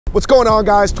What's going on,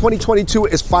 guys? 2022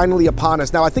 is finally upon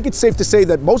us. Now, I think it's safe to say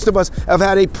that most of us have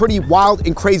had a pretty wild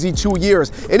and crazy 2 years.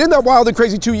 And in that wild and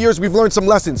crazy 2 years, we've learned some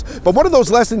lessons. But one of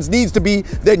those lessons needs to be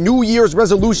that New Year's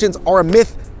resolutions are a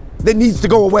myth that needs to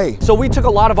go away. So we took a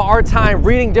lot of our time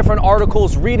reading different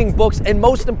articles, reading books, and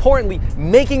most importantly,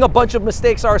 making a bunch of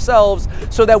mistakes ourselves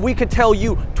so that we could tell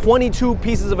you 22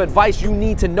 pieces of advice you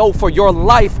need to know for your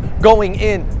life going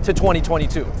into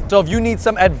 2022. So if you need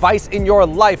some advice in your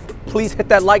life, please hit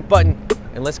that like button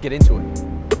and let's get into it.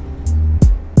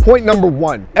 Point number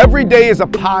one, every day is a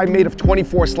pie made of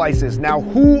 24 slices. Now,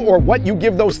 who or what you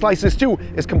give those slices to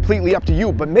is completely up to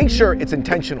you, but make sure it's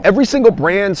intentional. Every single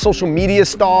brand, social media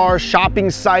star,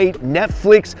 shopping site,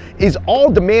 Netflix is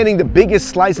all demanding the biggest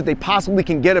slice that they possibly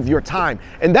can get of your time.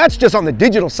 And that's just on the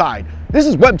digital side. This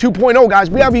is Web 2.0, guys.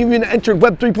 We haven't even entered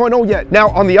Web 3.0 yet. Now,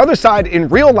 on the other side, in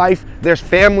real life, there's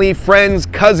family, friends,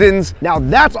 cousins. Now,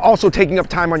 that's also taking up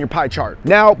time on your pie chart.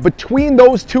 Now, between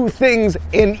those two things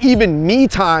and even me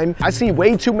time, I see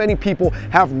way too many people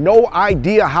have no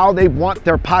idea how they want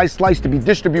their pie slice to be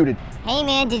distributed. Hey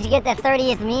man, did you get the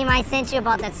 30th meme I sent you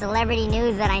about that celebrity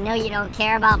news that I know you don't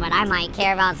care about, but I might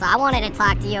care about, so I wanted to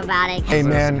talk to you about it. Hey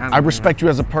man, I respect you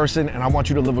as a person and I want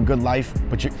you to live a good life,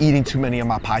 but you're eating too many of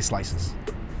my pie slices.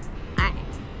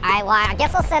 Alright, well, I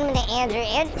guess I'll send them to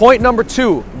Andrew. Point number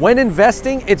two, when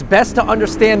investing, it's best to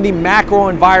understand the macro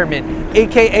environment,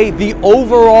 AKA the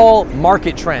overall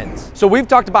market trends. So we've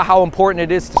talked about how important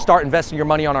it is to start investing your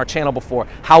money on our channel before.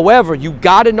 However, you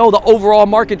gotta know the overall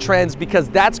market trends because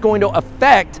that's going to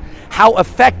affect how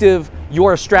effective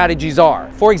your strategies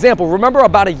are. For example, remember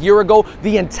about a year ago,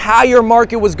 the entire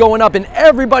market was going up and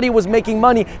everybody was making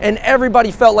money and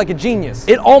everybody felt like a genius.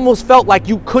 It almost felt like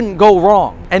you couldn't go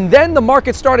wrong. And then the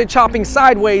market started chopping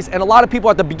sideways and a lot of people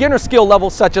at the beginner skill level,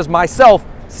 such as myself,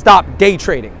 stop day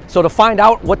trading. So to find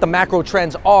out what the macro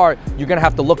trends are, you're gonna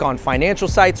have to look on financial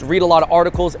sites, read a lot of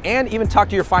articles, and even talk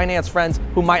to your finance friends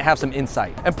who might have some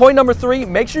insight. And point number three,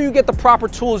 make sure you get the proper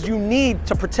tools you need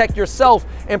to protect yourself,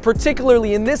 and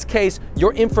particularly in this case,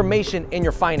 your information and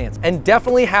your finance. And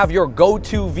definitely have your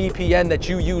go-to VPN that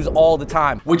you use all the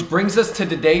time. Which brings us to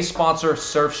today's sponsor,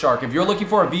 Surfshark. If you're looking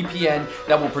for a VPN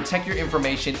that will protect your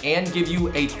information and give you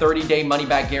a 30-day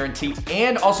money-back guarantee,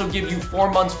 and also give you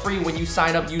 4 months free when you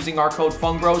sign up using our code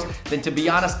Fung Bros, then to be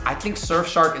honest, I think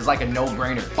Surfshark is like a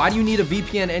no-brainer. Why do you need a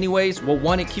VPN anyways? Well,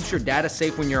 one, it keeps your data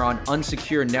safe when you're on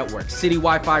unsecure networks. City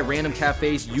Wi-Fi, random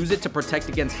cafes, use it to protect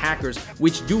against hackers,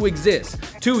 which do exist.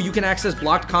 Two, you can access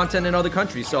blocked content in other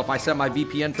countries. So if I set my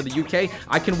VPN for the UK,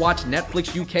 I can watch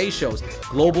Netflix UK shows.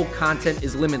 Global content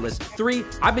is limitless. Three,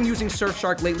 I've been using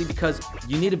Surfshark lately because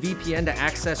you need a VPN to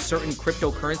access certain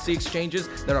cryptocurrency exchanges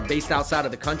that are based outside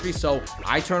of the country. So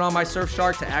I turn on my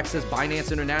Surfshark to access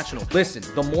Binance International. Listen,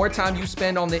 the more time you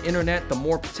spend on the internet, the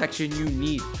more protection you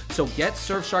need. So get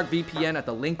Surfshark VPN at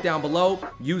the link down below.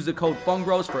 Use the code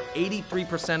FUNGBROS for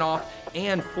 83% off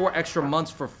and 4 extra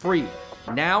months for free.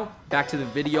 Now, back to the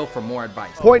video for more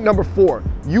advice. Point number four,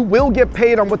 you will get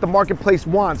paid on what the marketplace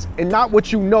wants and not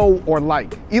what you know or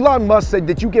like. Elon Musk said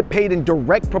that you get paid in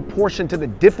direct proportion to the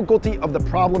difficulty of the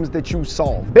problems that you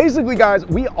solve. Basically, guys,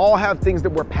 we all have things that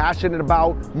we're passionate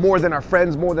about more than our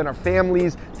friends, more than our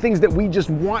families, things that we just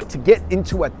want to get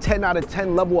into a 10 out of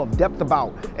 10 level of depth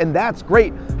about, and that's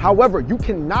great. However, you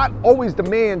cannot always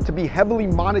demand to be heavily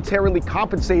monetarily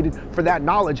compensated for that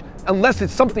knowledge unless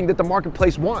it's something that the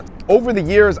marketplace wants. Over the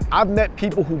years, I've met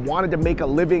people who wanted to make a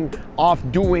living off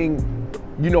doing,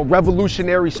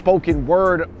 revolutionary spoken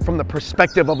word from the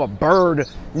perspective of a bird.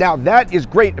 Now that is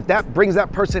great. If that brings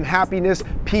that person happiness,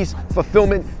 peace,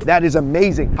 fulfillment, that is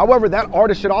amazing. However, that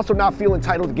artist should also not feel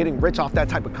entitled to getting rich off that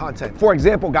type of content. For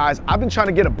example, guys, I've been trying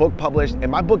to get a book published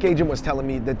and my book agent was telling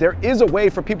me that there is a way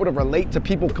for people to relate to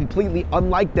people completely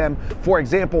unlike them. For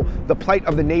example, the plight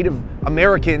of the Native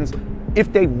Americans,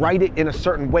 if they write it in a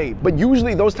certain way. But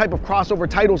usually those type of crossover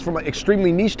titles from an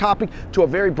extremely niche topic to a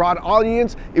very broad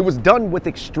audience, it was done with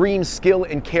extreme skill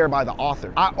and care by the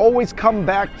author. I always come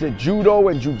back to judo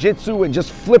and jujitsu and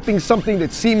just flipping something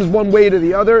that seems one way to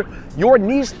the other. Your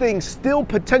niche thing still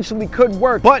potentially could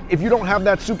work, but if you don't have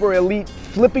that super elite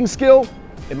flipping skill,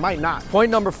 it might not.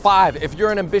 Point number five, if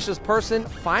you're an ambitious person,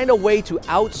 find a way to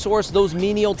outsource those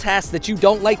menial tasks that you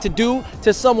don't like to do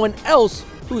to someone else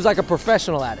who's like a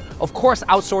professional at it. Of course,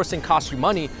 outsourcing costs you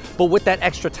money, but with that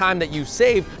extra time that you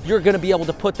save, you're gonna be able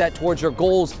to put that towards your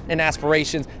goals and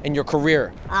aspirations in your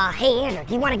career. Hey Andrew,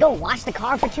 do you wanna go wash the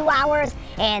car for 2 hours?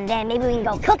 And then maybe we can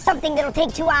go cook something that'll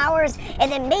take 2 hours?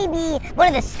 And then maybe one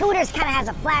of the scooters kinda has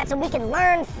a flat so we can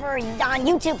learn on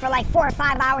YouTube for like 4 or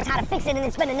 5 hours how to fix it and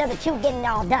then spend another 2 getting it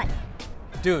all done.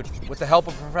 Dude, with the help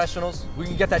of professionals, we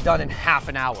can get that done in half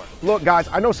an hour. Look, guys,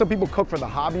 I know some people cook for the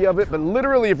hobby of it, but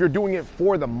literally if you're doing it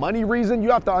for the money reason,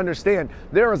 you have to understand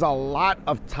there is a lot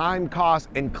of time costs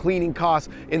and cleaning costs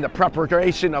in the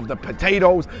preparation of the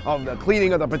potatoes, of the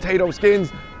cleaning of the potato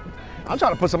skins. I'm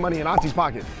trying to put some money in Auntie's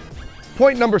pocket.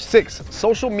 Point number 6,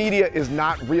 social media is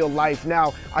not real life.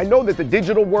 Now, I know that the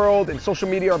digital world and social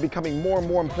media are becoming more and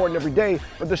more important every day,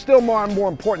 but they're still more and more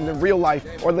important than real life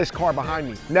or this car behind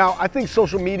me. Now, I think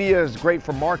social media is great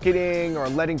for marketing or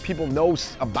letting people know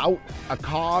about a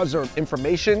cause or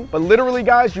information, but literally,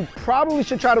 guys, you probably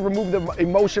should try to remove the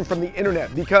emotion from the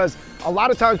internet, because a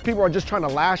lot of times people are just trying to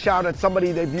lash out at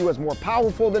somebody they view as more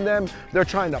powerful than them. They're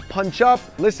trying to punch up.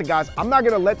 Listen, guys, I'm not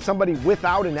gonna let somebody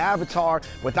without an avatar,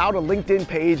 without a LinkedIn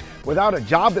page, without a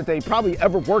job that they probably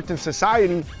ever worked in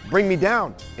society, bring me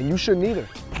down. And you shouldn't either.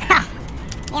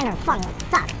 Andrew Fung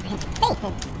sucks. His face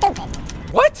is stupid.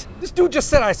 What? This dude just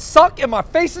said I suck and my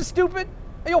face is stupid?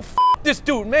 Hey, yo, f this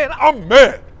dude, man. I'm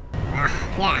mad. Yeah,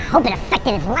 I hope it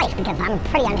affected his life, because I'm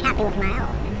pretty unhappy with my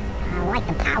own. I like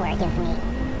the power it gives me.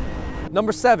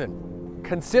 Number 7,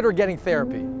 consider getting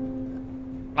therapy.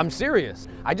 I'm serious.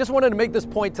 I just wanted to make this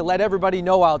point to let everybody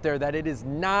know out there that it is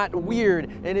not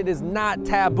weird and it is not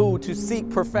taboo to seek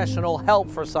professional help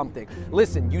for something.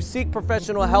 Listen, you seek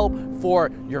professional help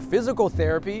for your physical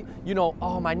therapy, you know,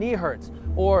 oh, my knee hurts,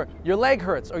 or your leg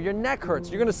hurts, or your neck hurts.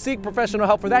 You're gonna seek professional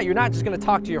help for that. You're not just gonna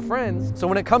talk to your friends. So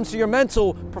when it comes to your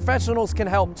mental, professionals can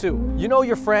help too. You know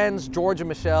your friends, George and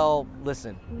Michelle,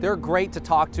 listen, they're great to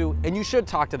talk to, and you should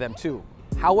talk to them too.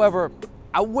 However,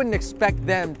 I wouldn't expect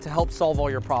them to help solve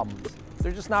all your problems.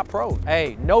 They're just not pros.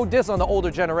 Hey, no diss on the older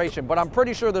generation, but I'm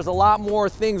pretty sure there's a lot more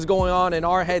things going on in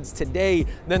our heads today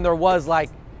than there was like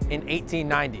in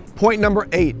 1890. Point number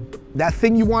 8, that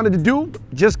thing you wanted to do,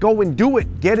 just go and do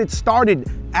it. Get it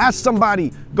started. Ask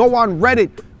somebody, go on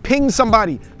Reddit, ping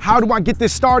somebody. How do I get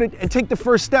this started? And take the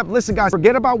first step. Listen, guys,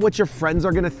 forget about what your friends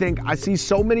are gonna think. I see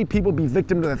so many people be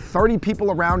victim to the 30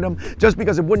 people around them just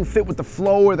because it wouldn't fit with the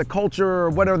flow or the culture or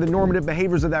whatever the normative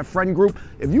behaviors of that friend group.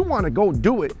 If you wanna go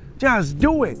do it, just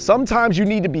do it. Sometimes you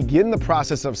need to begin the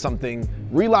process of something,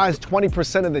 realize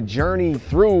 20% of the journey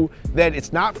through that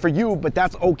it's not for you, but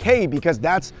that's okay, because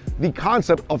that's the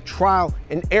concept of trial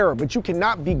and error. But you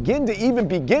cannot begin to even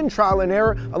begin trial and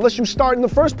error unless you start in the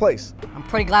first place. I'm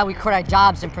pretty glad we quit our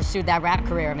jobs and pursued that rap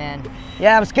career, man.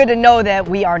 Yeah, it's good to know that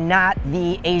we are not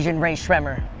the Asian race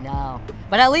Schremer. No.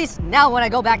 But at least now when I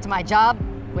go back to my job,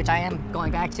 which I am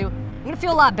going back to, I'm gonna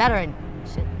feel a lot better, and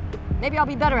shit, maybe I'll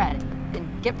be better at it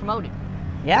and get promoted.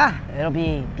 Yeah, it'll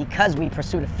be because we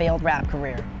pursued a failed rap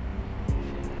career.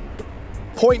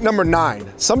 Point number 9,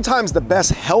 sometimes the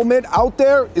best helmet out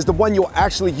there is the one you'll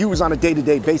actually use on a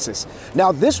day-to-day basis.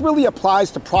 Now, this really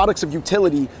applies to products of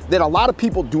utility that a lot of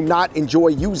people do not enjoy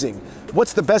using.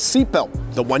 What's the best seatbelt?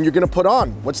 The one you're gonna put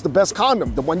on. What's the best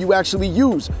condom? The one you actually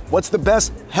use. What's the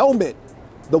best helmet?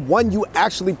 The one you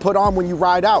actually put on when you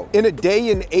ride out. In a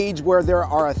day and age where there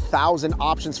are 1,000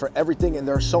 options for everything and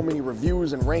there are so many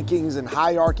reviews and rankings and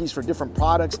hierarchies for different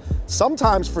products,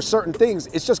 sometimes for certain things,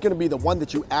 it's just gonna be the one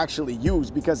that you actually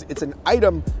use, because it's an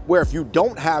item where if you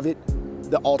don't have it,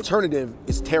 the alternative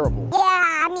is terrible. Yeah,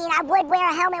 I mean, I would wear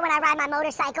a helmet when I ride my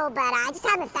motorcycle, but I just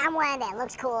haven't found one that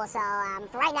looks cool, so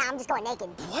for right now, I'm just going naked.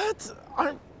 What?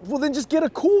 Well, then just get a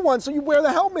cool one so you wear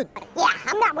the helmet. Yeah,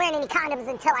 I'm not wearing any condoms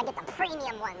until I get the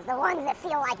premium ones, the ones that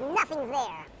feel like nothing's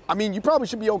there. I mean, you probably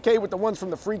should be okay with the ones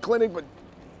from the free clinic, but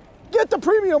get the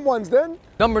premium ones then.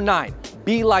 Number 9,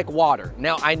 be like water.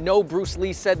 Now, I know Bruce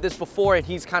Lee said this before and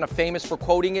he's kind of famous for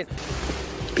quoting it.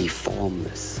 Be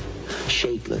formless,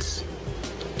 shapeless,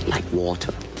 like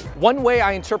water. One way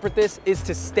I interpret this is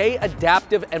to stay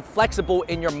adaptive and flexible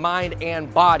in your mind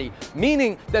and body,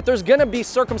 meaning that there's gonna be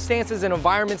circumstances and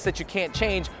environments that you can't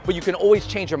change, but you can always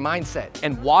change your mindset.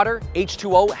 And water,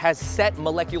 H2O, has set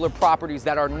molecular properties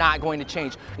that are not going to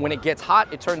change. When it gets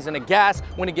hot, it turns into gas.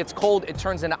 When it gets cold, it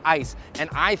turns into ice. And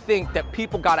I think that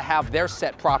people gotta have their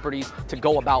set properties to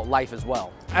go about life as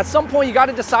well. At some point, you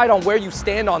gotta decide on where you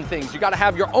stand on things. You gotta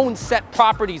have your own set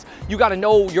properties. You gotta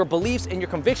know your beliefs and your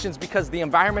convictions, because the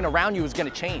environment around you is gonna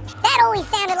change. That always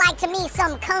sounded like to me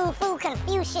some Kung Fu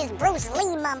Confucius Bruce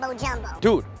Lee mumbo jumbo.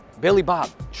 Dude, Billy Bob,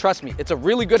 trust me, it's a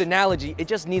really good analogy. It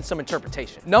just needs some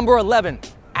interpretation. Number 11,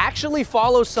 actually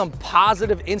follow some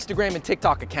positive Instagram and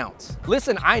TikTok accounts.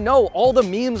 Listen, I know all the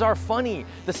memes are funny,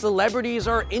 the celebrities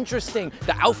are interesting,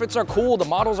 the outfits are cool, the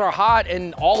models are hot,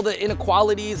 and all the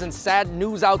inequalities and sad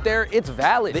news out there, it's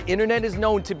valid. The internet is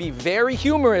known to be very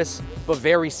humorous, but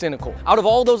very cynical. Out of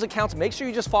all those accounts, make sure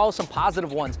you just follow some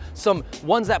positive ones, some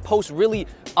ones that post really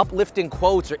uplifting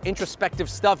quotes or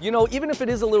introspective stuff. You know, even if it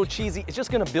is a little cheesy, it's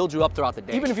just gonna build you up throughout the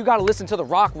day. Even if you gotta listen to The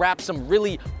Rock rap some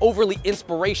really overly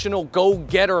inspirational,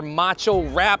 go-getter, macho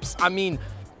raps, I mean,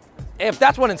 if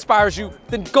that's what inspires you,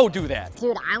 then go do that.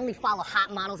 Dude, I only follow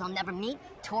hot models I'll never meet,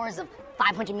 tours of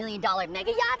 $500 million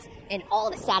mega yachts, and all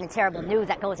the sad and terrible news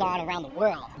that goes on around the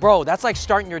world. Bro, that's like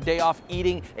starting your day off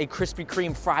eating a Krispy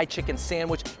Kreme fried chicken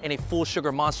sandwich and a full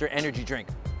sugar Monster energy drink.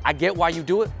 I get why you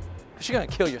do it, but you're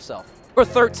gonna kill yourself.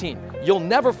 Number 13, you'll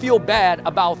never feel bad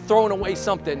about throwing away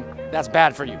something that's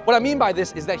bad for you. What I mean by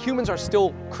this is that humans are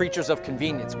still creatures of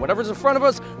convenience. Whatever's in front of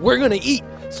us, we're gonna eat.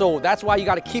 So that's why you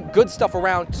gotta keep good stuff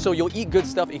around so you'll eat good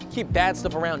stuff. If you keep bad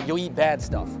stuff around, you'll eat bad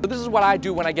stuff. So this is what I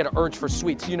do when I get an urge for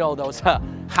sweets. You know, those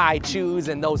high chews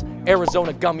and those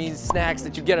Arizona gummies snacks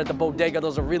that you get at the bodega.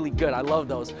 Those are really good, I love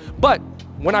those. But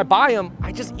when I buy them,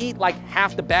 I just eat like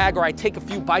half the bag, or I take a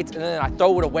few bites and then I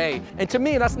throw it away. And to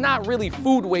me, that's not really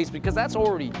food waste because that's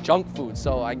already junk food.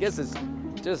 So I guess it's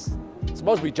just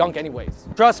supposed to be junk anyways.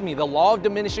 Trust me, the law of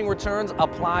diminishing returns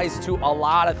applies to a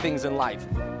lot of things in life.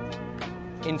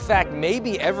 In fact,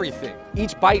 maybe everything.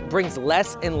 Each bite brings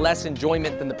less and less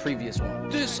enjoyment than the previous one.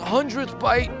 This 100th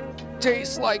bite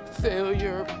tastes like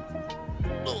failure.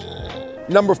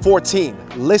 Number 14,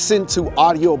 listen to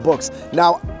audiobooks.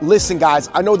 Now, listen guys,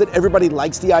 I know that everybody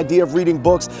likes the idea of reading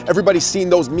books. Everybody's seen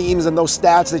those memes and those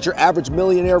stats that your average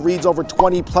millionaire reads over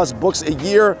 20 plus books a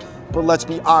year. But let's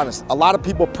be honest, a lot of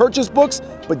people purchase books,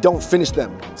 but don't finish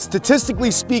them.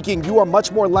 Statistically speaking, you are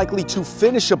much more likely to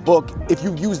finish a book if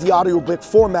you use the audiobook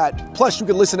format. Plus, you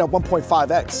can listen at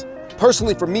 1.5x.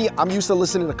 Personally, for me, I'm used to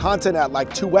listening to content at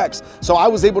like 2x. So I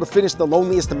was able to finish The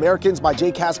Loneliest Americans by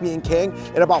J. Caspian King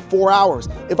in about 4 hours.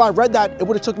 If I read that, it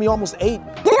would have took me almost 8. You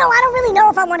know, I don't really know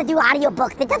if I want to do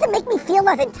audiobooks. It doesn't make me feel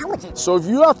as intelligent. So if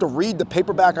you have to read the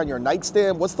paperback on your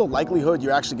nightstand, what's the likelihood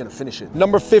you're actually gonna finish it?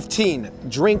 Number 15,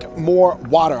 drink more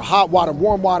water. Hot water,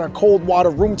 warm water, cold water,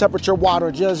 room temperature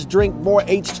water, just drink more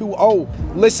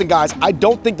H2O. Listen guys, I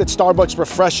don't think that Starbucks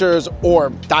refreshers or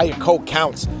Diet Coke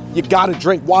counts. You gotta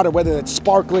drink water, whether it's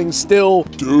sparkling, still.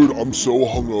 Dude, I'm so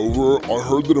hungover. I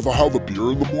heard that if I have a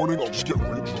beer in the morning, I'll just get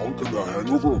really drunk and the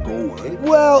hangover will go away.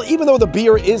 Well, even though the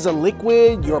beer is a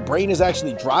liquid, your brain is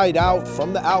actually dried out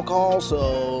from the alcohol,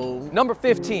 so. Number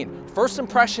 15, first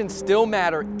impressions still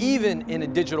matter even in a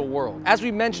digital world. As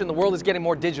we mentioned, the world is getting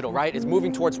more digital, right? It's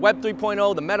moving towards Web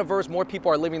 3.0, the metaverse, more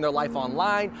people are living their life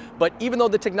online. But even though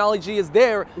the technology is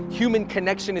there, human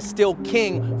connection is still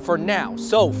king for now.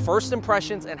 So first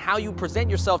impressions and how you present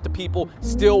yourself to people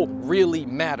still really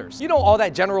matters. You know, all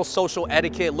that general social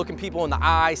etiquette, looking people in the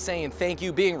eye, saying thank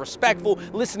you, being respectful,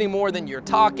 listening more than you're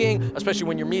talking, especially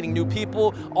when you're meeting new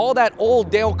people, all that old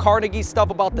Dale Carnegie stuff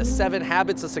about the 7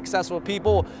 habits of successful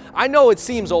people. I know it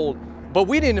seems old, but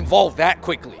we didn't evolve that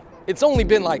quickly. It's only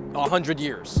been like 100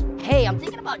 years. Hey, I'm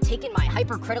thinking about taking my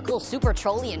hypercritical, super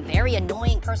trolly, and very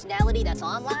annoying personality that's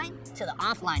online to the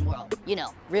offline world. You know,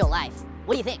 real life.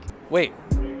 What do you think? Wait,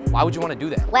 why would you want to do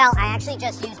that? Well, I actually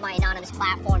just use my anonymous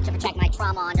platform to project my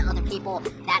trauma onto other people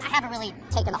that I haven't really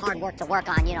taken the hard work to work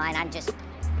on, you know, and I'm just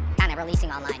kind of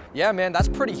releasing online. Yeah, man, that's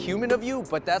pretty human of you,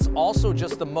 but that's also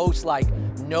just the most like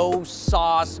no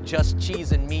sauce, just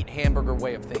cheese and meat hamburger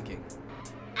way of thinking.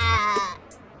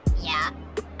 Yeah,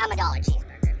 I'm a dollar cheeseburger.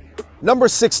 Number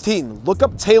 16, look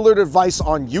up tailored advice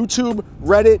on YouTube,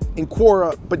 Reddit, and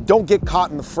Quora, but don't get caught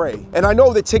in the fray. And I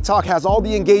know that TikTok has all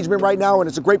the engagement right now and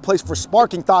it's a great place for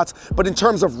sparking thoughts, but in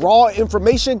terms of raw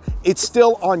information, it's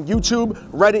still on YouTube,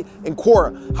 Reddit, and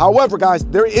Quora. However, guys,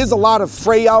 there is a lot of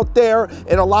fray out there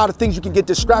and a lot of things you can get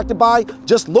distracted by.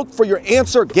 Just look for your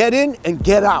answer, get in and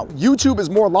get out. YouTube is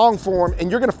more long form and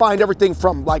you're gonna find everything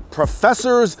from like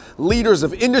professors, leaders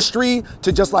of industry,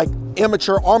 to just like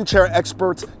amateur armchair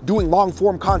experts doing long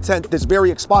form content that's very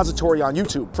expository on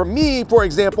YouTube. For me, for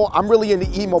example, I'm really into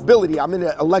e-mobility. I'm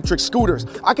into electric scooters.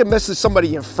 I can message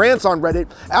somebody in France on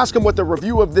Reddit, ask them what the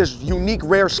review of this unique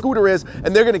rare scooter is,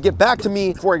 and they're gonna get back to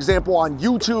me. For example, on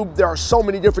YouTube, there are so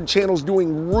many different channels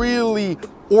doing really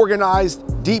organized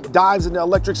deep dives into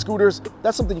electric scooters,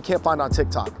 that's something you can't find on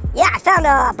TikTok. Yeah, I found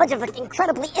a bunch of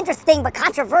incredibly interesting but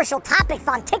controversial topics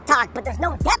on TikTok, but there's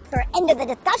no depth or end of the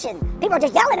discussion. People are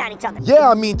just yelling at each other. Yeah,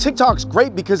 I mean, TikTok's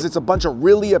great because it's a bunch of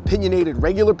really opinionated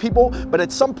regular people, but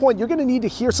at some point you're gonna need to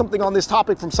hear something on this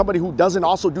topic from somebody who doesn't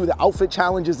also do the outfit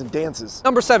challenges and dances.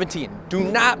 Number 17, do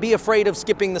not be afraid of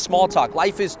skipping the small talk.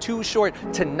 Life is too short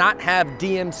to not have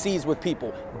DMCs with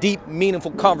people. Deep,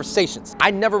 meaningful conversations. I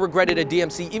never regretted a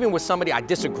DMC, even with somebody I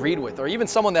disagreed with, or even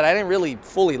someone that I didn't really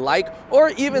fully like,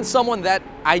 or even someone that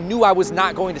I knew I was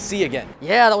not going to see again.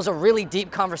 Yeah, that was a really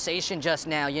deep conversation just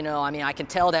now, you know. I mean, I can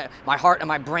tell that my heart and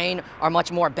my brain are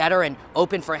much more better and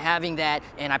open for having that,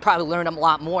 and I probably learned a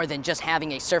lot more than just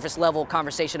having a surface level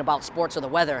conversation about sports or the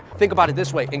weather. Think about it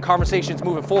this way, in conversations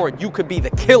moving forward, you could be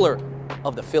the killer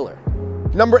of the filler.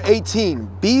 Number 18,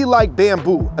 be like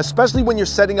bamboo, especially when you're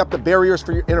setting up the barriers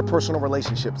for your interpersonal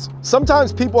relationships.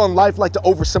 Sometimes people in life like to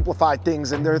oversimplify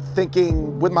things and they're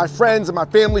thinking, with my friends and my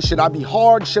family, should I be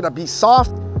hard? Should I be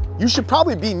soft? You should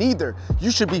probably be neither.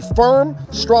 You should be firm,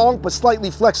 strong, but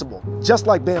slightly flexible, just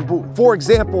like bamboo. For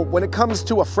example, when it comes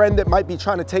to a friend that might be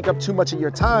trying to take up too much of your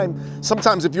time,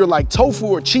 sometimes if you're like tofu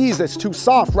or cheese that's too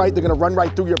soft, right, they're gonna run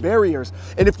right through your barriers.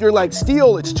 And if you're like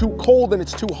steel, it's too cold and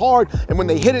it's too hard, and when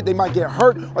they hit it, they might get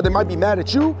hurt or they might be mad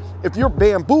at you. If you're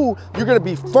bamboo, you're gonna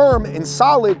be firm and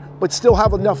solid, but still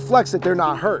have enough flex that they're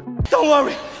not hurt. Don't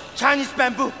worry, Chinese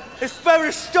bamboo is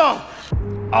very strong.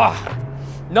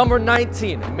 Number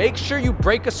 19, make sure you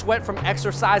break a sweat from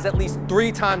exercise at least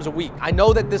 3 times a week. I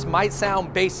know that this might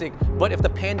sound basic, but if the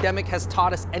pandemic has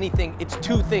taught us anything, it's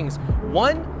 2 things.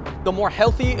 1, the more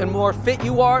healthy and more fit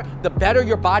you are, the better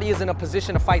your body is in a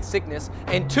position to fight sickness.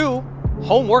 And 2,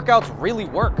 home workouts really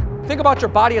work. Think about your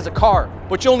body as a car,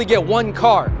 but you only get 1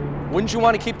 car. Wouldn't you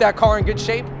want to keep that car in good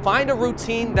shape? Find a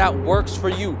routine that works for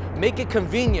you. Make it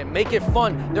convenient, make it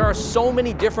fun. There are so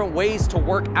many different ways to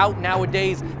work out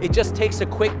nowadays. It just takes a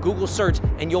quick Google search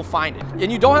and you'll find it. And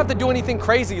you don't have to do anything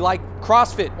crazy like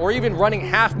CrossFit or even running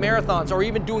half marathons or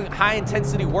even doing high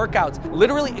intensity workouts.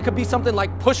 Literally, it could be something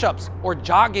like push-ups or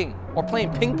jogging or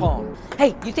playing ping pong.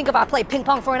 Hey, you think if I play ping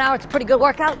pong for an hour, it's a pretty good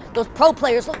workout? Those pro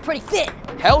players look pretty fit.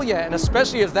 Hell yeah, and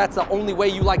especially if that's the only way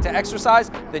you like to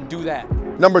exercise, then do that.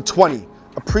 Number 20,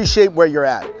 appreciate where you're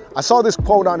at. I saw this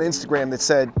quote on Instagram that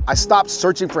said, I stopped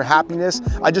searching for happiness.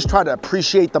 I just try to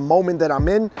appreciate the moment that I'm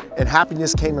in, and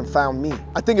happiness came and found me.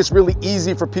 I think it's really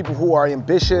easy for people who are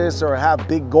ambitious or have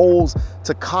big goals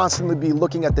to constantly be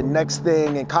looking at the next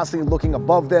thing and constantly looking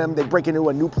above them. They break into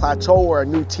a new plateau or a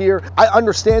new tier. I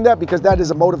understand that because that is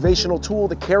a motivational tool,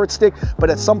 the carrot stick, but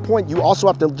at some point you also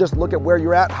have to just look at where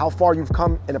you're at, how far you've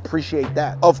come, and appreciate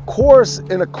that. Of course,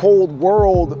 in a cold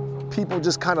world, people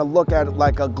just kind of look at it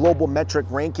like a global metric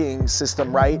ranking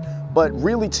system, right? But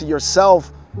really to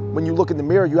yourself, when you look in the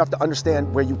mirror, you have to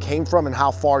understand where you came from and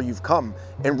how far you've come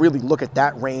and really look at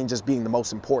that range as being the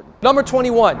most important. Number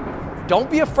 21, don't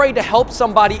be afraid to help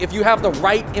somebody if you have the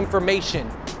right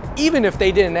information, even if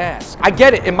they didn't ask. I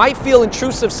get it, it might feel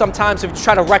intrusive sometimes if you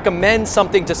try to recommend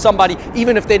something to somebody,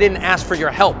 even if they didn't ask for your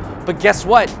help. But guess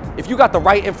what? If you got the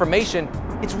right information,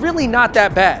 it's really not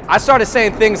that bad. I started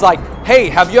saying things like, hey,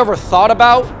 have you ever thought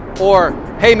about? Or,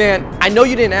 hey man, I know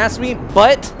you didn't ask me,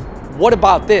 but what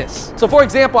about this? So for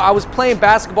example, I was playing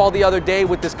basketball the other day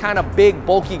with this kind of big,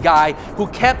 bulky guy who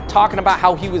kept talking about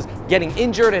how he was getting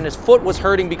injured and his foot was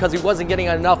hurting because he wasn't getting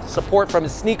enough support from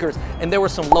his sneakers, and there were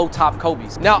some low top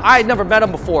Kobe's. Now, I had never met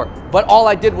him before, but all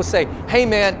I did was say, hey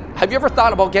man, have you ever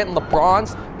thought about getting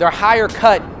LeBrons? They're higher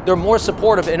cut, they're more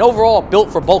supportive, and overall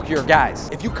built for bulkier guys.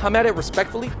 If you come at it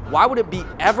respectfully, why would it be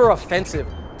ever offensive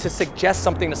to suggest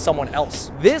something to someone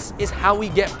else? This is how we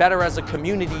get better as a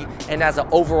community and as an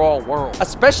overall world,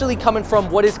 especially coming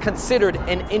from what is considered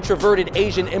an introverted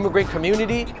Asian immigrant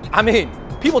community. I mean,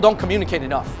 people don't communicate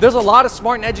enough. There's a lot of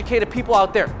smart and educated people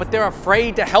out there, but they're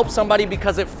afraid to help somebody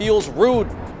because it feels rude.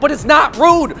 But it's not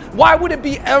rude. Why would it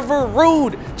be ever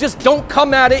rude? Just don't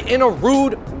come at it in a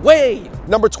rude way.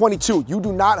 Number 22, you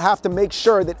do not have to make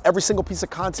sure that every single piece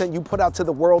of content you put out to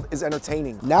the world is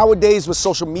entertaining. Nowadays, with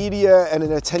social media and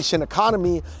an attention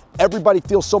economy, everybody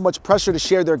feels so much pressure to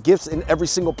share their gifts in every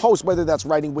single post, whether that's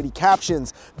writing witty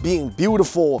captions, being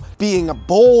beautiful, being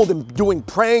bold and doing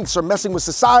pranks or messing with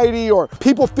society, or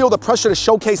people feel the pressure to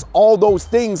showcase all those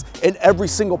things in every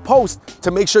single post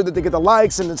to make sure that they get the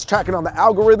likes and it's tracking on the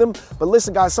algorithm. But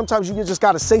listen guys, sometimes you just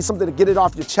gotta say something to get it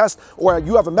off your chest, or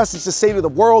you have a message to say to the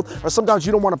world, or sometimes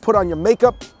you don't wanna put on your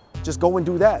makeup. just go and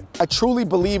do that. I truly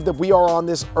believe that we are on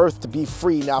this earth to be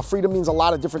free. Now, freedom means a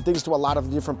lot of different things to a lot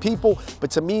of different people,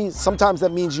 but to me, sometimes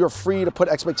that means you're free to put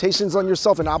expectations on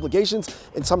yourself and obligations,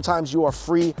 and sometimes you are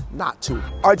free not to.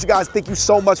 All right, you guys, thank you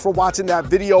so much for watching that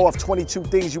video of 22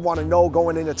 things you want to know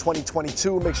going into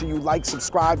 2022. Make sure you like,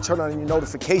 subscribe, turn on your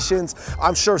notifications.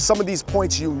 I'm sure some of these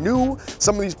points you knew,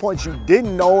 some of these points you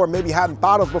didn't know or maybe hadn't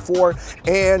thought of before,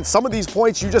 and some of these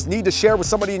points you just need to share with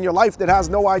somebody in your life that has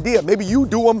no idea. Maybe you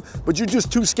do them, but you're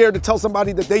just too scared to tell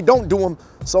somebody that they don't do them.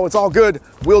 So it's all good.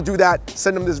 We'll do that.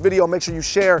 Send them this video. Make sure you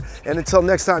share. And until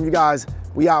next time, you guys,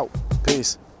 we out.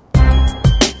 Peace.